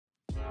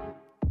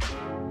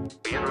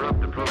We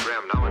interrupt the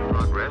program now in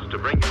progress to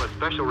bring you a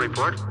special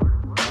report.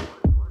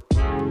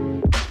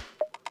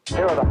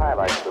 Here are the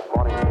highlights this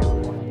morning.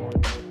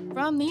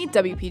 From the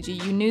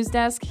WPGU News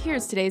Desk,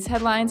 here's today's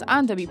headlines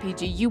on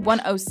WPGU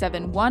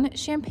 1071,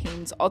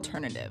 Champaign's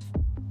Alternative.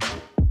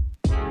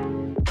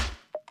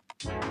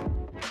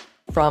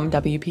 From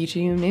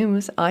WPGU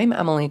News, I'm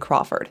Emily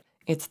Crawford.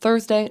 It's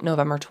Thursday,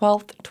 November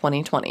 12th,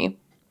 2020.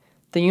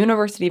 The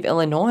University of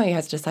Illinois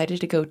has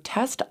decided to go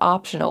test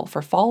optional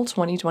for fall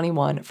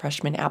 2021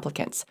 freshman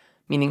applicants,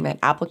 meaning that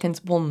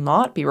applicants will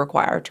not be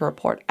required to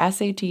report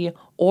SAT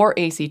or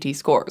ACT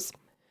scores.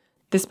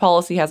 This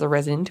policy has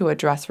arisen to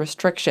address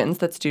restrictions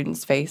that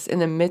students face in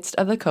the midst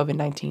of the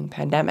COVID-19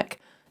 pandemic.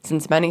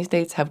 Since many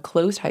states have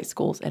closed high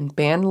schools and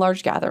banned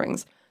large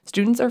gatherings,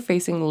 students are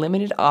facing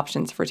limited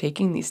options for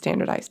taking these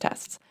standardized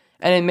tests,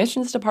 and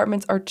admissions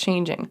departments are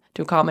changing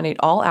to accommodate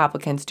all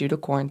applicants due to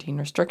quarantine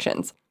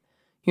restrictions.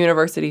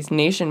 Universities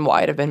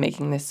nationwide have been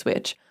making this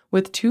switch,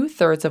 with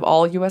 2/3 of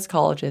all U.S.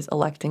 colleges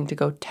electing to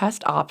go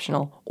test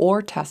optional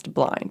or test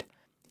blind.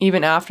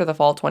 Even after the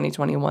fall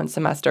 2021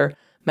 semester,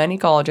 many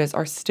colleges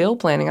are still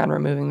planning on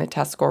removing the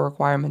test score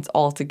requirements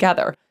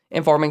altogether,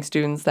 informing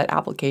students that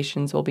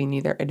applications will be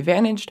neither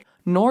advantaged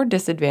nor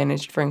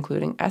disadvantaged for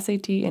including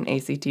SAT and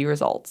ACT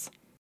results.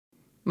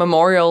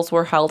 Memorials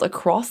were held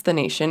across the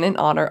nation in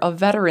honor of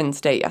Veterans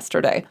Day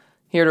yesterday.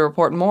 Here to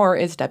report more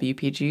is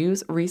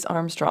WPGU's Reese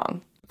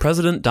Armstrong.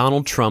 President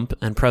Donald Trump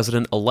and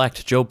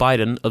President-elect Joe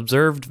Biden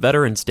observed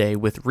Veterans Day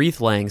with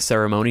wreath-laying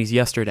ceremonies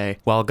yesterday,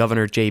 while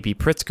Governor J.B.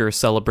 Pritzker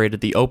celebrated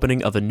the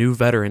opening of a new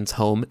veterans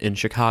home in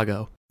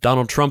Chicago.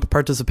 Donald Trump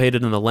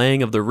participated in the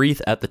laying of the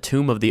wreath at the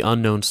Tomb of the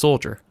Unknown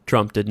Soldier.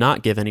 Trump did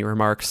not give any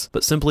remarks,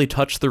 but simply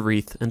touched the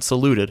wreath and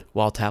saluted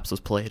while taps was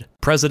played.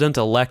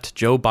 President-elect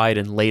Joe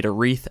Biden laid a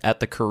wreath at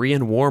the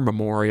Korean War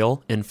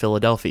Memorial in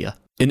Philadelphia.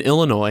 In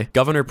Illinois,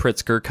 Governor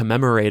Pritzker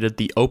commemorated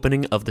the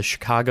opening of the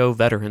Chicago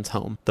Veterans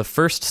Home. The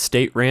first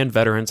state-ran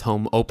veterans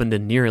home opened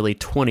in nearly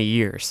 20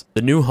 years.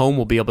 The new home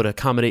will be able to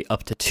accommodate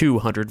up to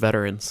 200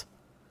 veterans.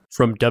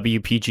 From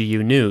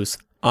WPGU News,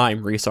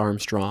 I'm Reese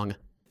Armstrong.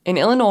 In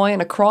Illinois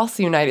and across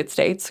the United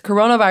States,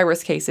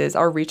 coronavirus cases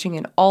are reaching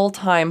an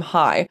all-time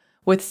high,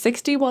 with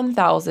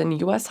 61,000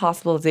 U.S.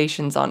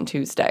 hospitalizations on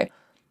Tuesday.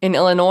 In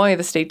Illinois,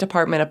 the State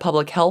Department of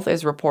Public Health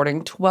is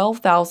reporting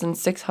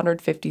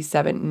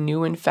 12,657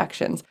 new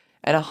infections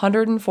and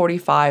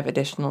 145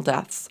 additional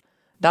deaths.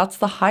 That's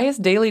the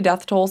highest daily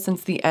death toll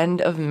since the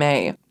end of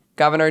May.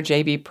 Governor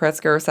J.B.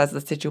 Pritzker says the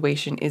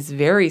situation is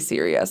very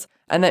serious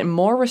and that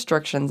more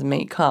restrictions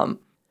may come.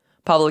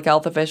 Public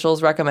health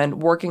officials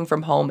recommend working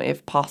from home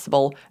if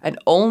possible and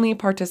only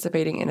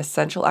participating in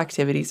essential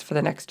activities for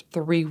the next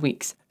 3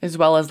 weeks, as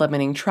well as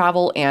limiting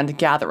travel and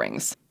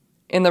gatherings.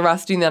 In the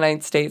rest of the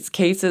United States,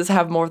 cases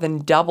have more than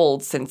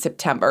doubled since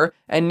September,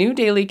 and new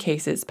daily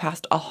cases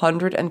passed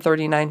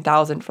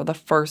 139,000 for the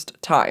first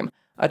time,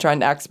 a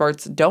trend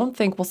experts don't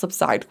think will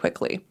subside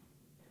quickly.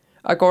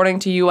 According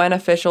to UN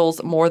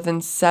officials, more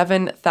than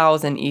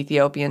 7,000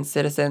 Ethiopian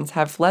citizens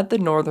have fled the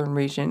northern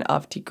region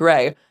of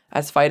Tigray,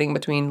 as fighting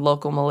between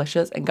local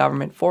militias and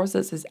government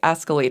forces has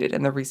escalated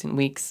in the recent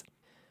weeks.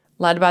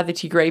 Led by the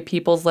Tigray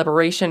People's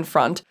Liberation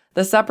Front,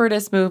 the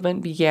separatist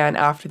movement began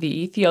after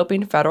the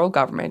Ethiopian federal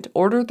government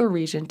ordered the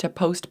region to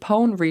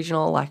postpone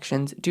regional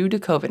elections due to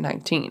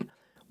COVID-19,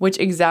 which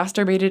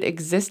exacerbated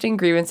existing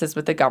grievances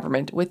with the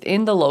government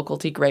within the local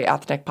Tigray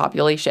ethnic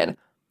population.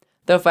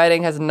 Though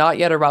fighting has not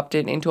yet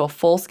erupted into a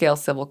full-scale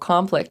civil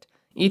conflict,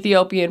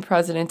 Ethiopian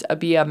President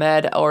Abiy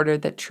Ahmed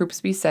ordered that troops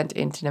be sent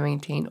in to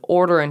maintain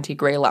order in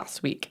Tigray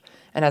last week,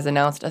 and has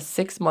announced a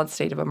 6-month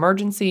state of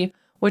emergency,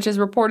 which has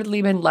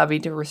reportedly been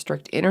levied to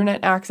restrict internet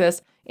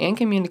access and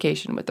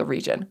communication with the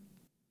region.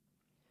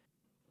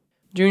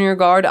 Junior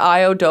guard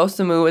Ayo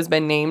Dosunmu has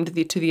been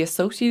named to the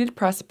Associated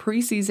Press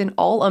preseason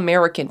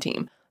All-American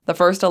team, the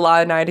first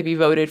Illini to be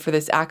voted for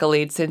this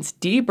accolade since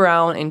Dee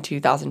Brown in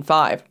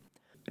 2005.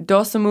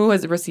 Dosunmu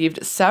has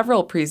received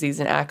several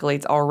preseason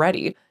accolades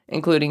already,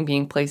 including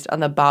being placed on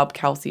the Bob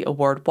Cousy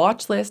Award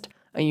watch list,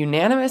 a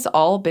unanimous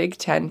All-Big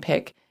Ten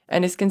pick,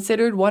 and is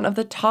considered one of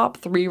the top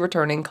 3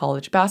 returning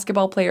college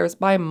basketball players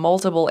by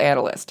multiple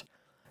analysts.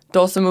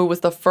 Dosunmu was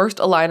the first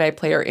Illini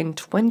player in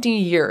 20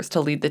 years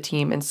to lead the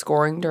team in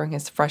scoring during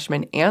his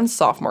freshman and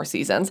sophomore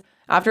seasons,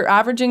 after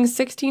averaging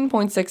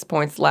 16.6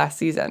 points last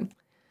season.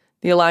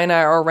 The Illini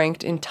are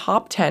ranked in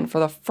top 10 for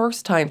the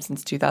first time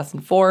since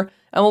 2004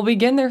 and will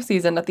begin their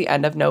season at the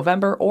end of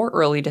November or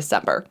early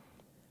December.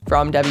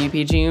 From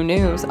WPGU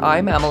News,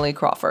 I'm Emily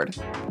Crawford.